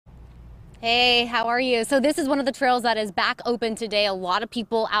Hey, how are you? So this is one of the trails that is back open today. A lot of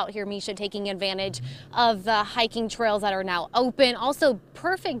people out here, Misha, taking advantage of the hiking trails that are now open. Also,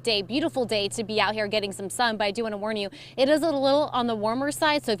 perfect day, beautiful day to be out here getting some sun. But I do want to warn you, it is a little on the warmer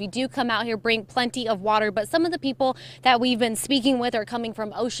side. So if you do come out here, bring plenty of water. But some of the people that we've been speaking with are coming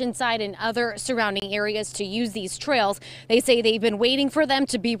from Oceanside and other surrounding areas to use these trails. They say they've been waiting for them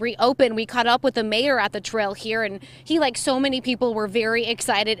to be reopened. We caught up with the mayor at the trail here, and he, like so many people, were very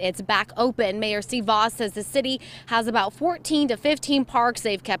excited it's back open. Mayor Steve Voss says the city has about 14 to 15 parks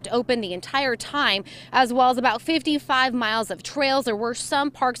they've kept open the entire time, as well as about 55 miles of trails. There were some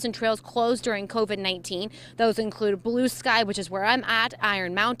parks and trails closed during COVID-19. Those include Blue Sky, which is where I'm at,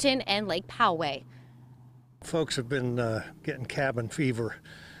 Iron Mountain, and Lake Poway. Folks have been getting cabin fever,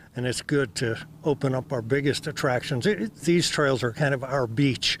 and it's good to open up our biggest attractions. These trails are kind of our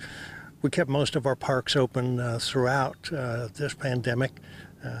beach. We kept most of our parks open throughout this pandemic.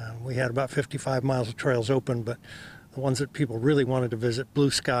 We had about 55 miles of trails open, but the ones that people really wanted to visit, Blue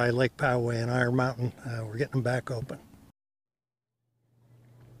Sky, Lake Poway, and Iron Mountain, we're getting them back open.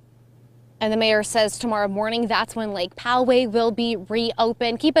 And the mayor says tomorrow morning, that's when Lake Poway will be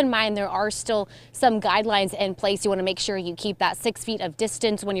reopened. Keep in mind, there are still some guidelines in place. You want to make sure you keep that 6 feet of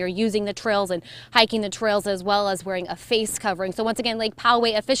distance when you're using the trails and hiking the trails, as well as wearing a face covering. So once again, Lake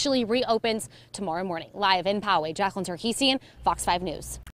Poway officially reopens tomorrow morning. Live in Poway, Jacqueline Terkesian, Fox 5 News.